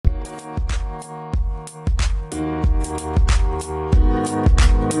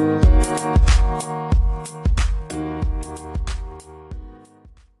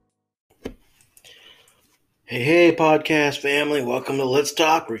podcast family. Welcome to Let's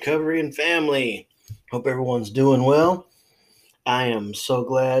Talk Recovery and Family. Hope everyone's doing well. I am so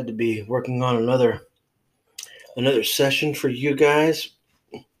glad to be working on another session for you guys.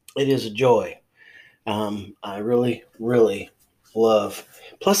 It is a joy. I really love.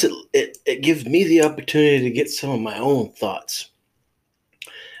 Plus, it gives me the opportunity to get some of my own thoughts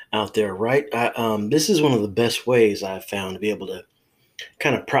out there. Right? This is one of the best ways I've found to be able to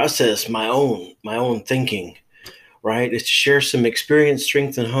kind of process my own thinking. Right? Is to share some experience,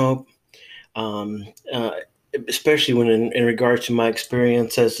 strength, and hope. Um, uh, Especially when in regards to my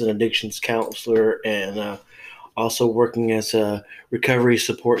experience as an addictions counselor and also working as a recovery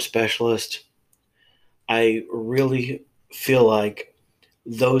support specialist. I really feel like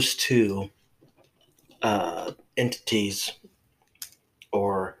those two entities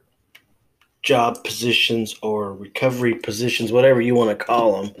or job positions or recovery positions, whatever you want to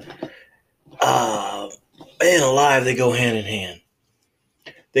call them, man alive, they go hand in hand.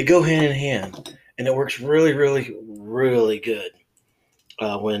 They go hand in hand, and it works really good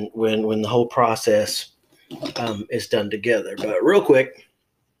when the whole process is done together. But real quick,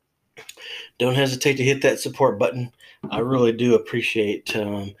 don't hesitate to hit that support button. I really do appreciate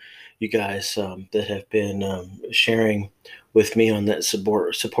you guys that have been sharing with me on that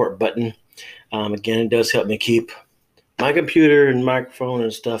support button. Again, it does help me keep my computer and microphone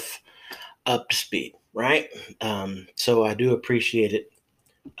and stuff up to speed, right? So I do appreciate it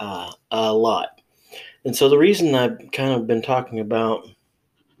a lot. And so the reason I've kind of been talking about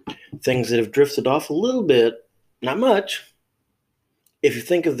things that have drifted off a little bit, not much, if you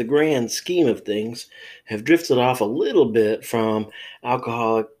think of the grand scheme of things, have drifted off a little bit from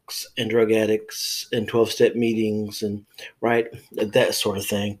alcoholics and drug addicts and 12-step meetings and right, that sort of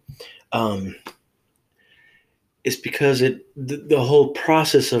thing. It's because the whole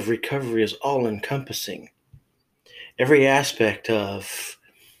process of recovery is all encompassing. Every aspect of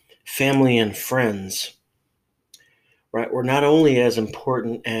family and friends, right, were not only as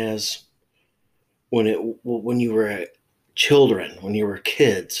important as when you were children, when you were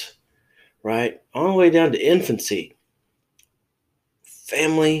kids, right? All the way down to infancy.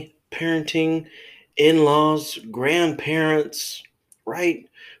 Family, parenting, in-laws, grandparents, right?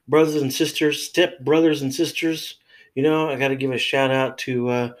 Brothers and sisters, step brothers and sisters. You know, I got to give a shout out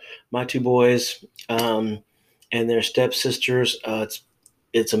to my two boys and their stepsisters.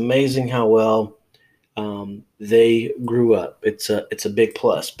 It's amazing how well they grew up. It's a big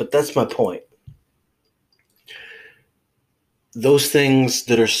plus. But that's my point. Those things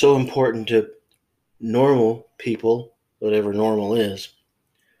that are so important to normal people, whatever normal is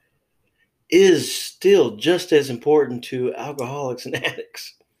still just as important to alcoholics and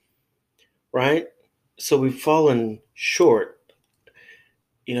addicts, right? So we've fallen short.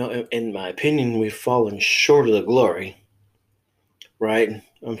 You know, in my opinion, we've fallen short of the glory, right?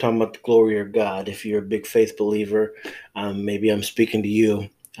 I'm talking about the glory of God. If you're a big faith believer, maybe I'm speaking to you.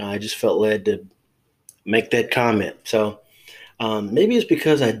 I just felt led to make that comment. So maybe it's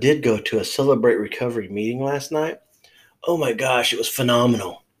because I did go to a Celebrate Recovery meeting last night. Oh my gosh, it was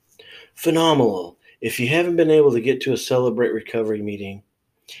phenomenal. Phenomenal. If you haven't been able to get to a Celebrate Recovery meeting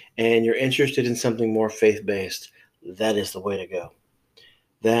and you're interested in something more faith-based, that is the way to go.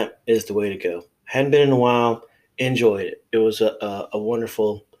 That is the way to go. Hadn't been in a while. Enjoyed it. It was a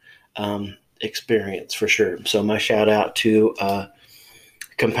wonderful experience for sure. So my shout out to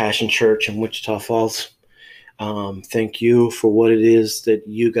Compassion Church in Wichita Falls. Thank you for what it is that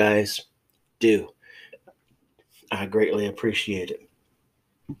you guys do. I greatly appreciate it.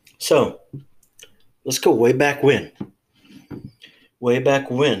 So let's go way back when. Way back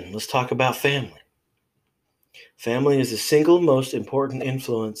when. Let's talk about family. Family is the single most important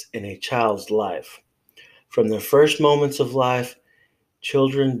influence in a child's life. From their first moments of life,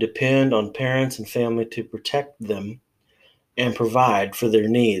 children depend on parents and family to protect them and provide for their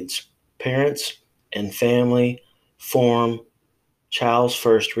needs. Parents and family form child's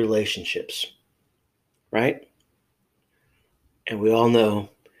first relationships, right? And we all know,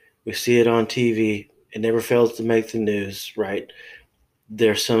 we see it on TV. It never fails to make the news, right?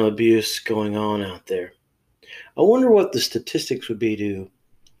 There's some abuse going on out there. I wonder what the statistics would be to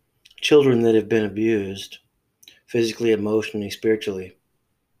children that have been abused, physically, emotionally, spiritually,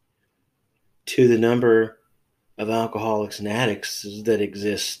 to the number of alcoholics and addicts that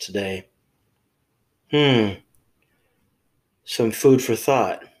exist today. Some food for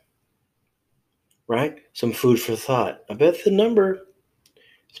thought, right? Some food for thought. I bet the number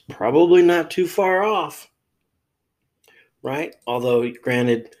is probably not too far off, right? Although,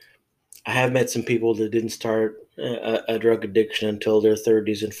 granted, I have met some people that didn't start a drug addiction until their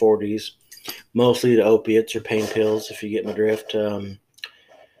 30s and 40s. mostly the opiates or pain pills, if you get my drift.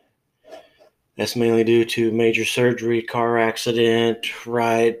 That's mainly due to major surgery, car accident,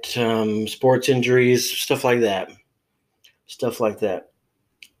 right? Sports injuries, stuff like that. Stuff like that.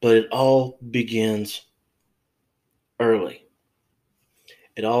 But it all begins early.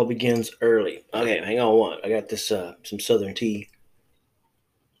 It all begins early. Okay, hang on one. I got this some Southern tea.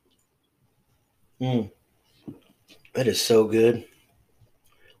 That is so good.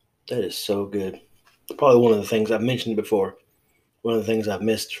 That is so good. Probably one of the things I've mentioned before. One of the things I've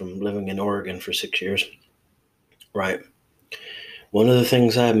missed from living in Oregon for 6 years. Right. One of the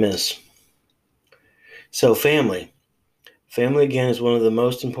things I miss. So, family. Family, again, is one of the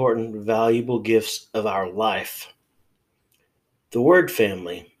most important, valuable gifts of our life. The word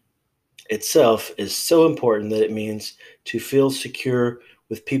family itself is so important that it means to feel secure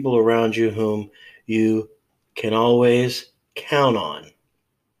with people around you whom you can always count on.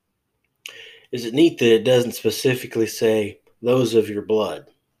 Is it neat that it doesn't specifically say those of your blood?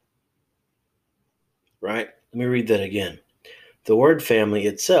 Right? Let me read that again. The word family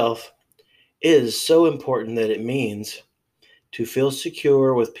itself is so important that it means to feel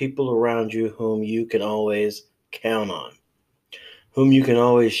secure with people around you whom you can always count on, whom you can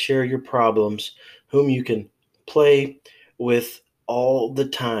always share your problems, whom you can play with all the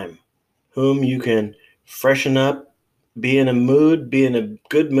time, whom you can freshen up, be in a mood, be in a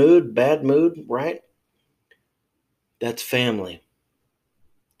good mood, bad mood, right? That's family.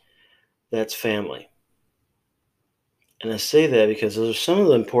 That's family. And I say that because those are some of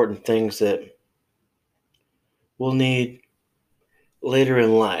the important things that we'll need later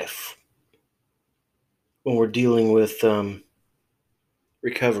in life when we're dealing with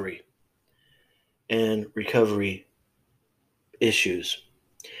recovery and recovery issues.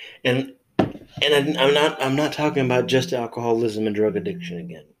 And I'm not talking about just alcoholism and drug addiction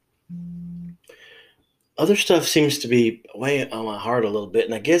again. Other stuff seems to be weighing on my heart a little bit,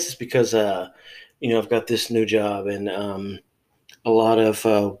 and I guess it's because I've got this new job, and a lot of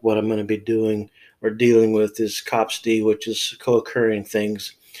what I'm going to be doing or dealing with is COPS-D, which is co-occurring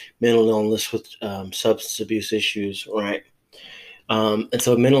things, mental illness with substance abuse issues, right? And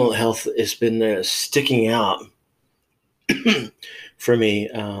so mental health has been sticking out for me,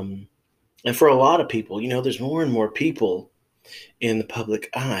 and for a lot of people. There's more and more people in the public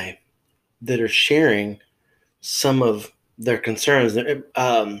eye that are sharing some of their concerns.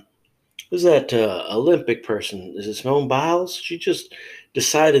 Who's that Olympic person? Is it Simone Biles? She just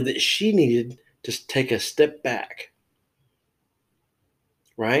decided that she needed to take a step back,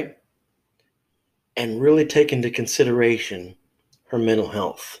 right? And really take into consideration her mental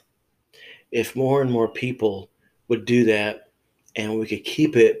health. If more and more people would do that and we could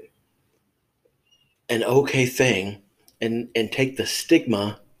keep it an okay thing and take the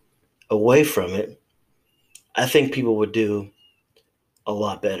stigma away from it, I think people would do a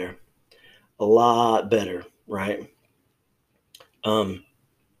lot better. A lot better, right? Um,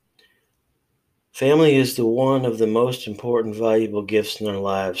 Family is the one of the most important, valuable gifts in our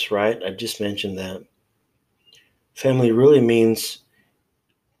lives, right? I just mentioned that. Family really means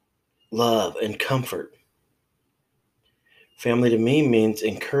love and comfort. Family to me means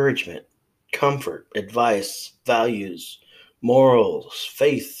encouragement, comfort, advice, values, morals,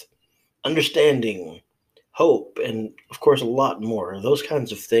 faith, understanding, hope, and of course, a lot more. Those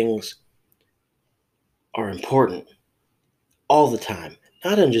kinds of things are important all the time,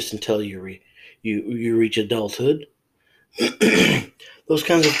 not just until you reach adulthood. Those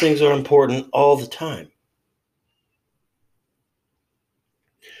kinds of things are important all the time.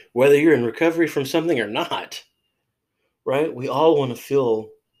 Whether you're in recovery from something or not, right? We all want to feel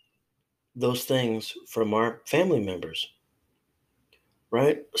those things from our family members,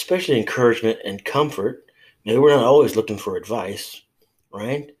 right? Especially encouragement and comfort. Maybe we're not always looking for advice,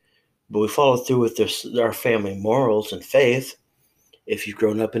 right? But we follow through with our family morals and faith. If you've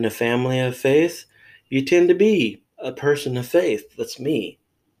grown up in a family of faith, you tend to be a person of faith. That's me,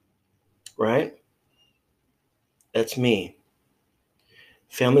 right? That's me.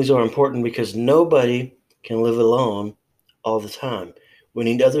 Families are important because nobody can live alone all the time. We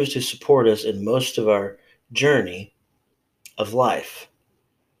need others to support us in most of our journey of life.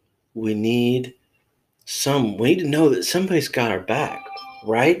 We need to know that somebody's got our back,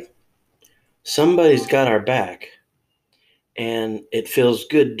 right? Somebody's got our back. And it feels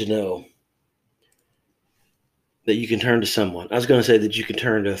good to know that you can turn to someone. I was going to say that you can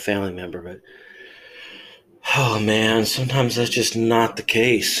turn to a family member, but oh man, sometimes that's just not the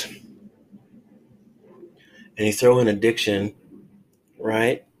case. And you throw in addiction,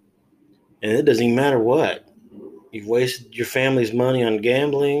 right? And it doesn't even matter what. You've wasted your family's money on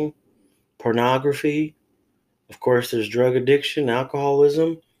gambling, pornography. Of course, there's drug addiction,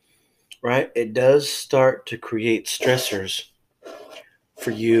 alcoholism, right? It does start to create stressors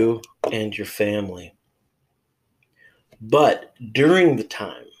for you and your family. But during the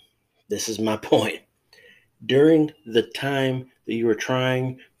time, this is my point, during the time that you are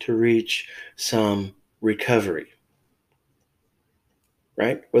trying to reach some recovery,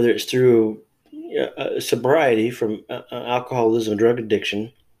 right? Whether it's through sobriety from alcoholism, drug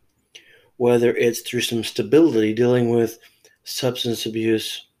addiction, whether it's through some stability dealing with substance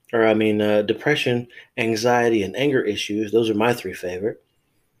abuse, depression, anxiety, and anger issues. Those are my three favorite,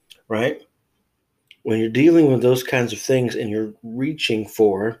 right? When you're dealing with those kinds of things and you're reaching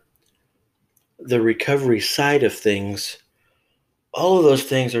for the recovery side of things, all of those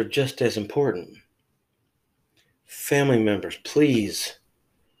things are just as important. Family members, please,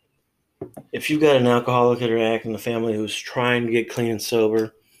 if you've got an alcoholic or addict in the family who's trying to get clean and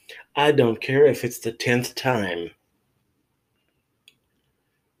sober, I don't care if it's the 10th time,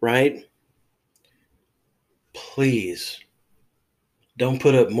 right? Please don't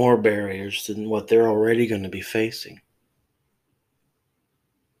put up more barriers than what they're already going to be facing.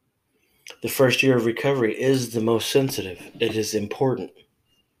 The first year of recovery is the most sensitive. It is important.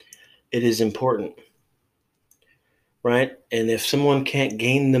 It is important, right? And if someone can't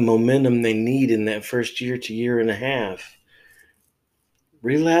gain the momentum they need in that first year to year and a half,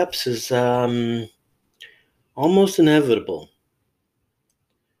 relapse is almost inevitable.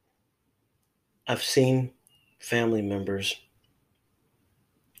 I've seen family members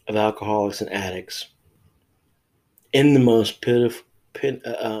of alcoholics and addicts in the most pivotal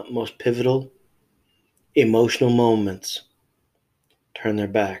emotional moments turn their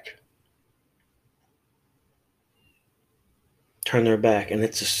back. And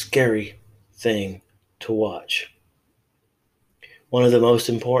it's a scary thing to watch. One of the most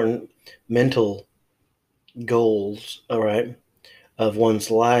important mental goals, all right, of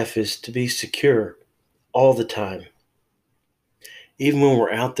one's life is to be secure all the time. Even when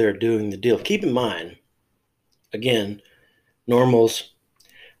we're out there doing the deal. Keep in mind, again, normals,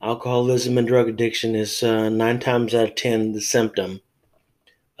 alcoholism and drug addiction is 9 times out of 10 the symptom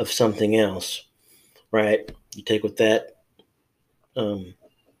of something else, right? You take with that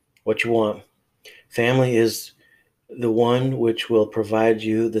what you want. Family is the one which will provide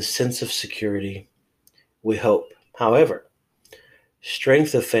you the sense of security, we hope. However,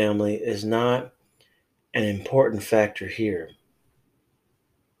 strength of family is not an important factor here.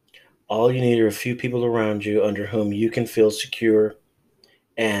 All you need are a few people around you under whom you can feel secure,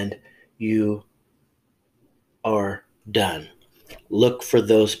 and you are done. Look for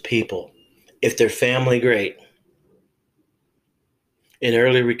those people. If they're family, great. In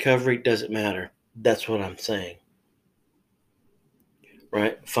early recovery, doesn't matter. That's what I'm saying.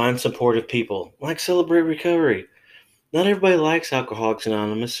 Right? Find supportive people. Like Celebrate Recovery. Not everybody likes Alcoholics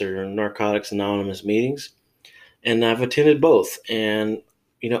Anonymous or Narcotics Anonymous meetings, and I've attended both. And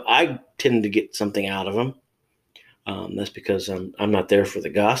I tend to get something out of them. That's because I'm not there for the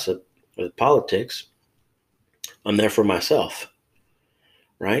gossip or the politics. I'm there for myself,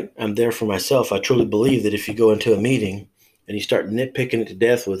 right? I'm there for myself. I truly believe that if you go into a meeting and you start nitpicking it to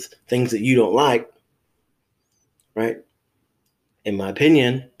death with things that you don't like, right? In my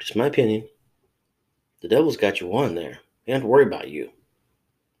opinion, just my opinion, the devil's got you won there. You don't have to worry about you.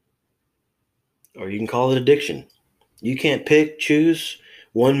 Or you can call it addiction. You can't choose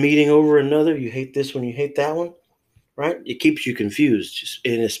one meeting over another. You hate this one, you hate that one, right? It keeps you confused. Just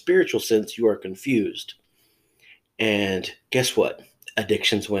in a spiritual sense, you are confused. And guess what?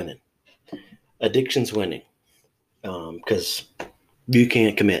 Addiction's winning. Addiction's winning because you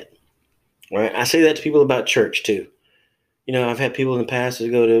can't commit, right? I say that to people about church too. I've had people in the past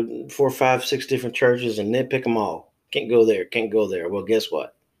that go to 4, 5, 6 different churches and nitpick them all. Can't go there, can't go there. Well, guess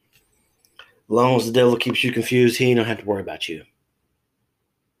what? As long as the devil keeps you confused, he don't have to worry about you,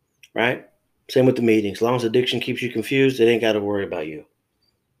 right? Same with the meetings. As long as addiction keeps you confused, it ain't got to worry about you.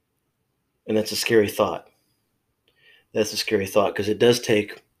 And that's a scary thought. That's a scary thought because it does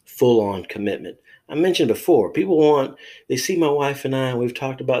take full-on commitment. I mentioned before, they see my wife and I, and we've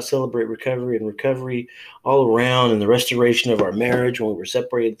talked about Celebrate Recovery and recovery all around and the restoration of our marriage when we were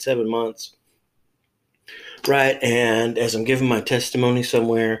separated 7 months. Right, and as I'm giving my testimony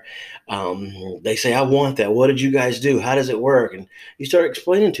somewhere, they say, I want that. What did you guys do? How does it work? And you start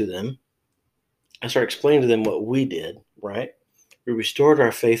explaining to them. I start explaining to them what we did, right? We restored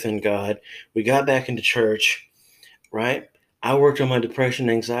our faith in God. We got back into church, right? I worked on my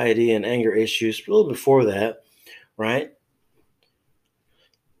depression, anxiety, and anger issues a little before that, right?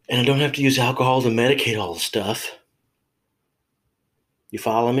 And I don't have to use alcohol to medicate all the stuff. You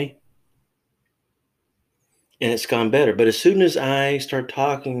follow me? and it's gone better. But as soon as I start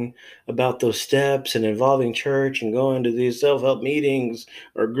talking about those steps and involving church and going to these self-help meetings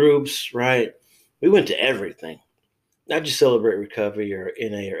or groups, right? We went to everything. Not just Celebrate Recovery or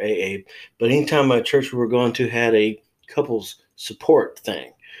NA or AA, but anytime my church we were going to had a couples support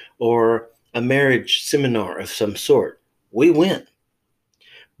thing or a marriage seminar of some sort, we went.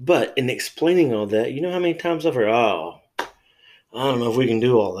 But in explaining all that, you know how many times I've heard, oh, I don't know if we can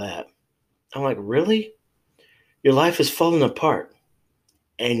do all that. I'm like, really? Your life is falling apart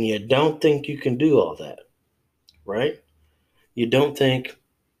and you don't think you can do all that, right? You don't think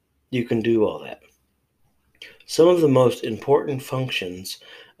you can do all that. Some of the most important functions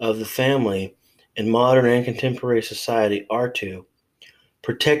of the family in modern and contemporary society are to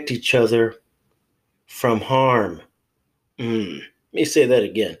protect each other from harm. Let me say that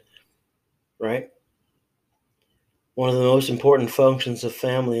again, right? One of the most important functions of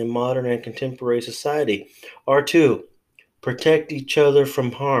family in modern and contemporary society are to protect each other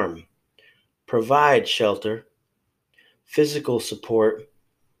from harm, provide shelter, physical support,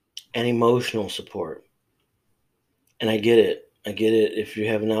 and emotional support. And I get it. I get it if you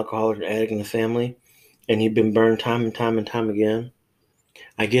have an alcoholic or addict in the family and you've been burned time and time and time again.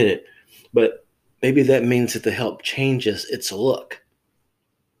 I get it. But maybe that means that the help changes its look.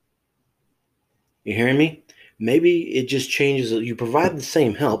 You hearing me? Maybe it just changes. You provide the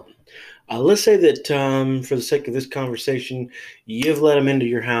same help. Let's say that for the sake of this conversation, you've let them into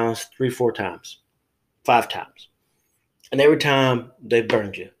your house 3, 4 times, 5 times. And every time they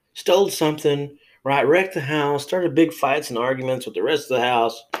burned you, stole something, right? Wrecked the house, started big fights and arguments with the rest of the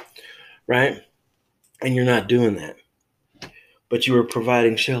house, right? And you're not doing that. But you were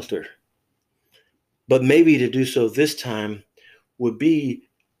providing shelter. But maybe to do so this time would be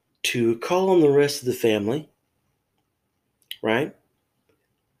to call on the rest of the family, right?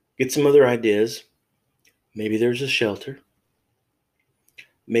 Get some other ideas. Maybe there's a shelter.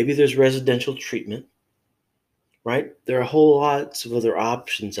 Maybe there's residential treatment, right? There are whole lots of other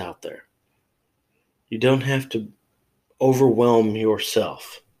options out there. You don't have to overwhelm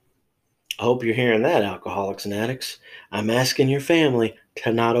yourself. I hope you're hearing that, alcoholics and addicts. I'm asking your family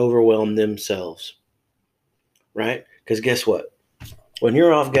to not overwhelm themselves, right? Because guess what? When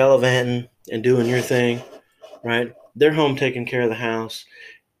you're off gallivanting and doing your thing, right? They're home taking care of the house,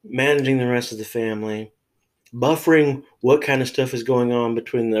 managing the rest of the family, buffering what kind of stuff is going on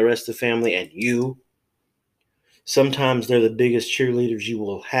between the rest of the family and you. Sometimes they're the biggest cheerleaders you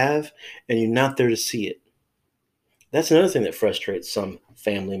will have, and you're not there to see it. That's another thing that frustrates some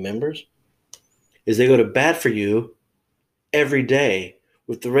family members, is they go to bat for you every day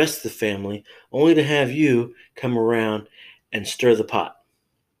with the rest of the family, only to have you come around and stir the pot.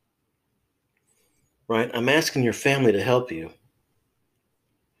 Right? I'm asking your family to help you,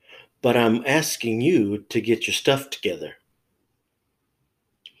 but I'm asking you to get your stuff together.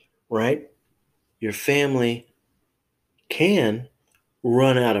 Right? Your family can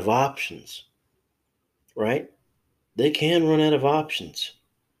run out of options. Right? They can run out of options.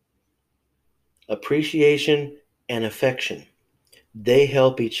 Appreciation and affection. They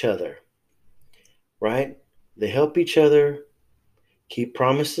help each other. Right? They help each other keep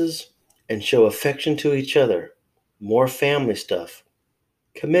promises and show affection to each other. More family stuff.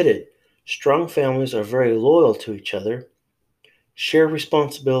 Committed. Strong families are very loyal to each other, share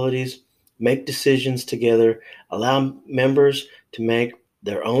responsibilities, make decisions together, allow members to make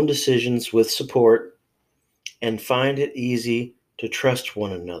their own decisions with support, and find it easy to trust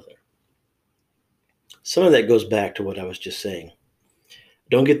one another. Some of that goes back to what I was just saying.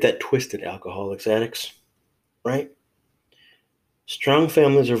 Don't get that twisted, alcoholics, addicts, right? Strong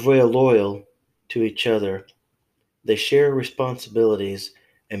families are very loyal to each other. They share responsibilities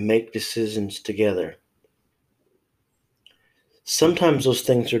and make decisions together. Sometimes those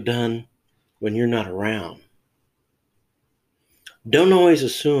things are done when you're not around. Don't always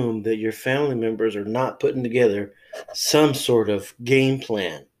assume that your family members are not putting together some sort of game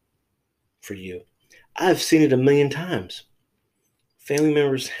plan for you. I've seen it a million times. Family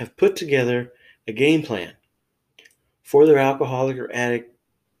members have put together a game plan for their alcoholic or addict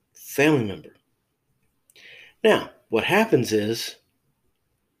family member. Now, what happens is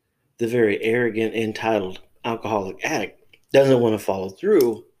the very arrogant, entitled alcoholic addict doesn't want to follow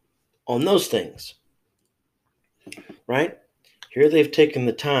through on those things, right? Here they've taken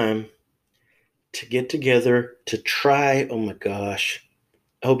the time to get together to try. Oh my gosh,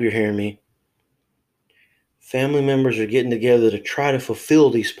 I hope you're hearing me. Family members are getting together to try to fulfill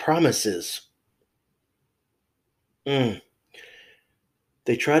these promises.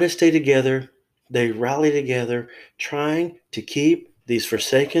 They try to stay together. They rally together, trying to keep these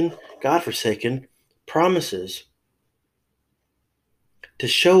forsaken, God-forsaken promises to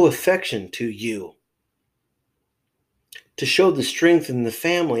show affection to you, to show the strength in the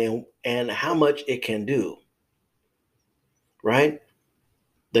family and how much it can do, right?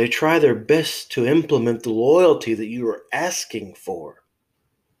 They try their best to implement the loyalty that you are asking for.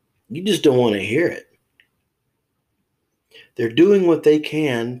 You just don't want to hear it. They're doing what they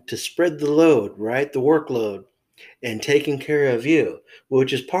can to spread the load, right? The workload, and taking care of you,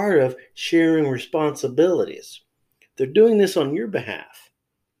 which is part of sharing responsibilities. They're doing this on your behalf.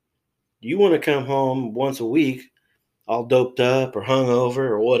 You want to come home once a week, all doped up or hungover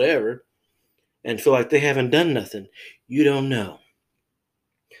or whatever, and feel like they haven't done nothing. You don't know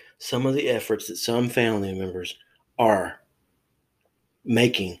some of the efforts that some family members are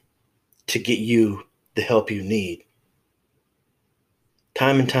making to get you the help you need.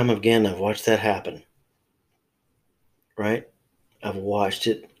 Time and time again, I've watched that happen, right? I've watched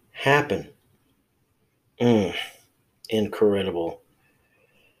it happen. Incredible.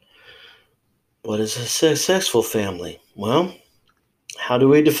 What is a successful family? Well, how do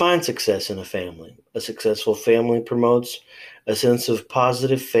we define success in a family? A successful family promotes a sense of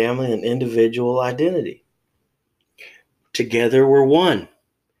positive family and individual identity. Together, we're one.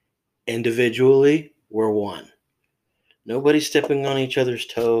 Individually, we're one. Nobody's stepping on each other's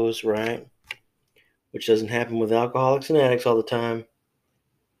toes, right? Which doesn't happen with alcoholics and addicts all the time.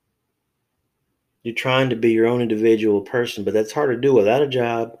 You're trying to be your own individual person, but that's hard to do without a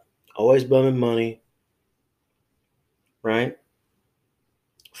job, always bumming money, right?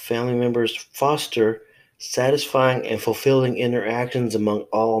 Family members foster satisfying and fulfilling interactions among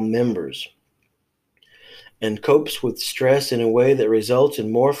all members and copes with stress in a way that results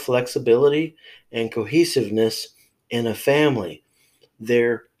in more flexibility and cohesiveness in a family.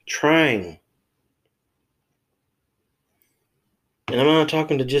 They're trying. And I'm not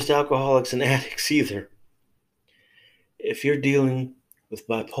talking to just alcoholics and addicts either. If you're dealing with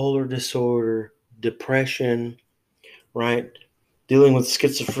bipolar disorder, depression, right? Dealing with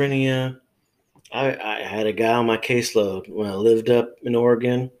schizophrenia. I had a guy on my caseload when I lived up in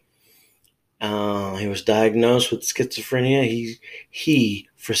Oregon. He was diagnosed with schizophrenia. He,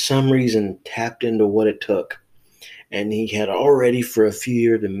 for some reason, tapped into what it took. And he had already, for a few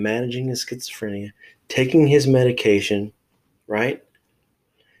years, been managing his schizophrenia, taking his medication, right?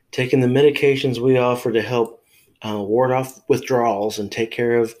 Taking the medications we offer to help ward off withdrawals and take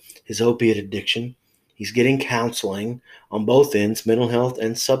care of his opiate addiction. He's getting counseling on both ends, mental health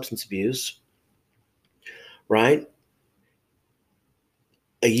and substance abuse, right?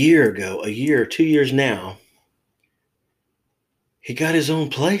 A year ago, 2 years now, he got his own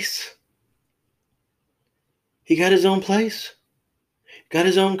place. He got his own place, got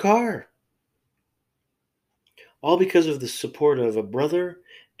his own car. All because of the support of a brother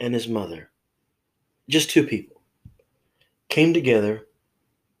and his mother. Just two people came together,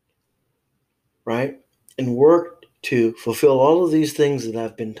 right, and worked to fulfill all of these things that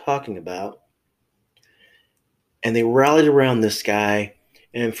I've been talking about. And they rallied around this guy.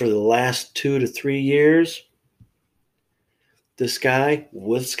 And for the last 2 to 3 years, this guy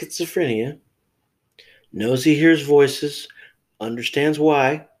with schizophrenia knows he hears voices, understands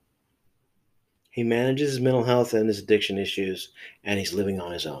why. He manages his mental health and his addiction issues, and he's living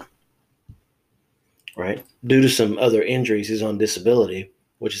on his own. Right? Due to some other injuries, he's on disability,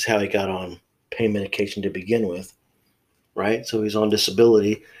 which is how he got on pain medication to begin with. Right? So he's on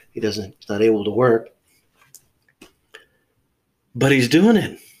disability. He's not able to work. But he's doing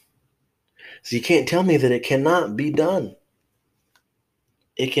it. So you can't tell me that it cannot be done.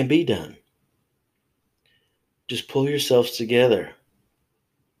 It can be done. Just pull yourselves together.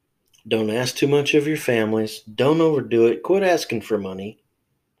 Don't ask too much of your families. Don't overdo it. Quit asking for money.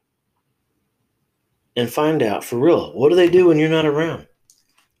 And find out for real, what do they do when you're not around?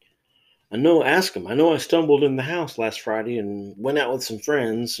 Ask them. I know I stumbled in the house last Friday and went out with some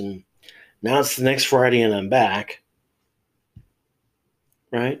friends, and now it's the next Friday and I'm back.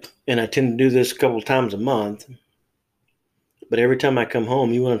 Right? And I tend to do this a couple times a month. But every time I come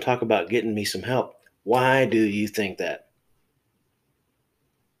home, you want to talk about getting me some help. Why do you think that?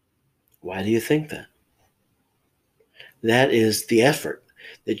 Why do you think that? That is the effort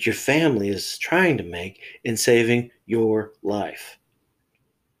that your family is trying to make in saving your life.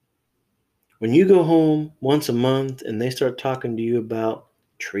 When you go home once a month and they start talking to you about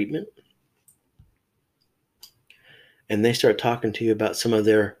treatment, and they start talking to you about some of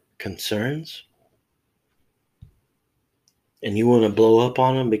their concerns, and you want to blow up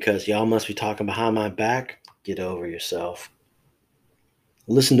on them because y'all must be talking behind my back, get over yourself.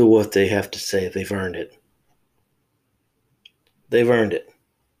 Listen to what they have to say. They've earned it. They've earned it.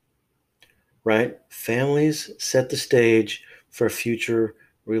 right? Families set the stage for future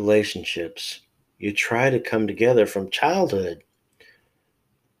relationships. You try to come together from childhood,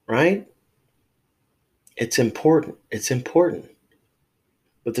 right? It's important. It's important.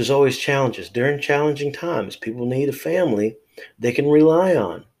 But there's always challenges. During challenging times, people need a family they can rely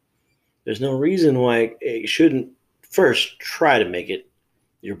on. There's no reason why you shouldn't first try to make it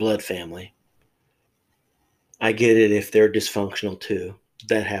your blood family. I get it if they're dysfunctional too.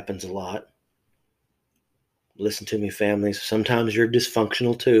 That happens a lot. Listen to me, families. Sometimes you're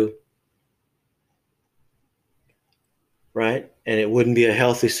dysfunctional too, right? And it wouldn't be a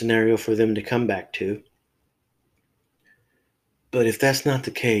healthy scenario for them to come back to. But if that's not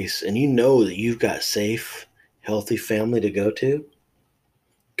the case, and you know that you've got safe, healthy family to go to,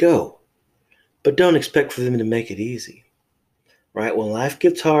 go. But don't expect for them to make it easy, right? When life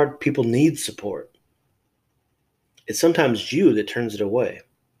gets hard, people need support. It's sometimes you that turns it away.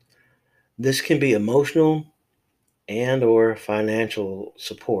 This can be emotional and or financial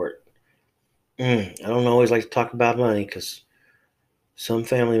support. I don't always like to talk about money because some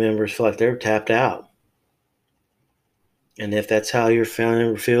family members feel like they're tapped out. And if that's how your family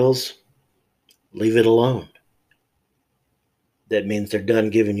member feels, leave it alone. That means they're done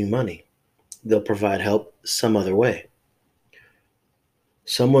giving you money. They'll provide help some other way.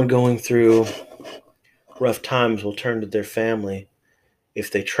 Someone going through rough times will turn to their family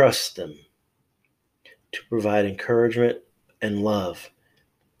if they trust them to provide encouragement and love.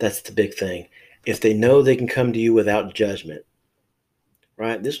 That's the big thing. If they know they can come to you without judgment,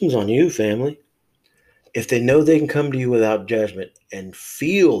 right? This one's on you, family. If they know they can come to you without judgment and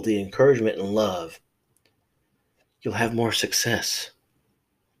feel the encouragement and love, you'll have more success.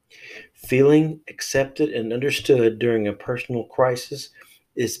 Feeling accepted and understood during a personal crisis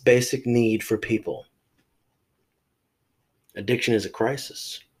is basic need for people. Addiction is a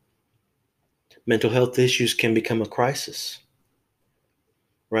crisis. Mental health issues can become a crisis,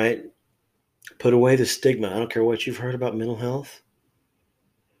 right? Put away the stigma. I don't care what you've heard about mental health,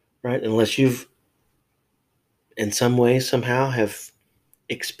 right? Unless you've, in some way, somehow, have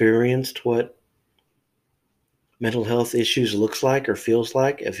experienced what mental health issues looks like or feels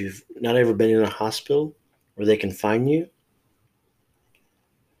like, if you've not ever been in a hospital where they can find you,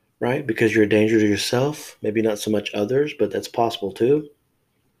 right? Because you're a danger to yourself, maybe not so much others, but that's possible too.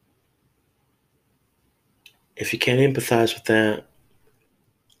 If you can't empathize with that,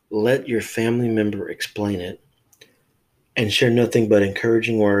 let your family member explain it and share nothing but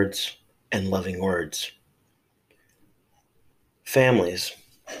encouraging words and loving words. Families,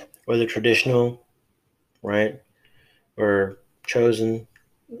 whether traditional, right, or chosen,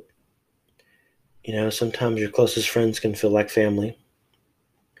 sometimes your closest friends can feel like family.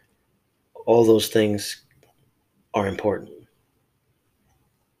 All those things are important.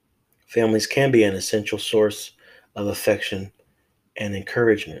 Families can be an essential source of affection and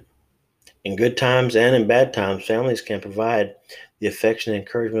encouragement. In good times and in bad times, families can provide the affection and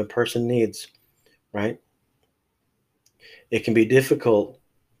encouragement a person needs, right? It can be difficult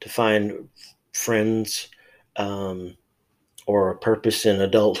to find friends or a purpose in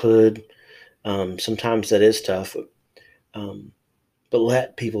adulthood. Sometimes that is tough, but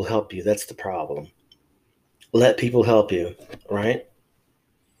let people help you. That's the problem. Let people help you, right?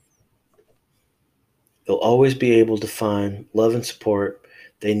 They'll always be able to find love and support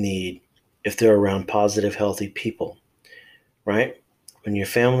they need if they're around positive, healthy people, right? When your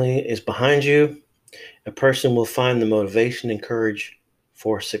family is behind you, a person will find the motivation and courage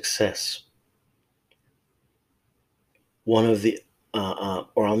for success. One of the,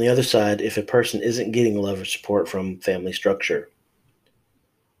 or on the other side, if a person isn't getting love or support from family structure,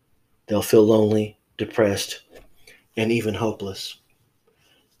 they'll feel lonely, depressed, and even hopeless.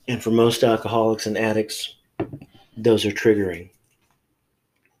 And for most alcoholics and addicts, those are triggering.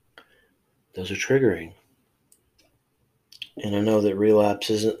 Those are triggering. And I know that relapse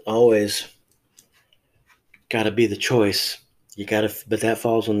isn't always got to be the choice. But that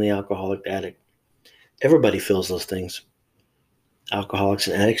falls on the alcoholic addict. Everybody feels those things. Alcoholics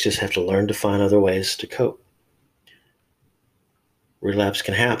and addicts just have to learn to find other ways to cope. Relapse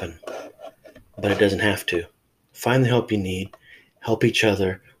can happen, but it doesn't have to. Find the help you need. Help each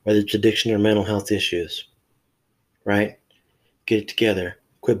other, whether it's addiction or mental health issues. Right? Get it together.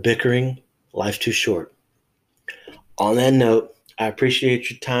 Quit bickering. Life's too short. On that note, I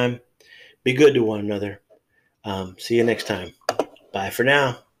appreciate your time. Be good to one another. See you next time. Bye for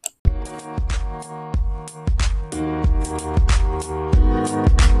now.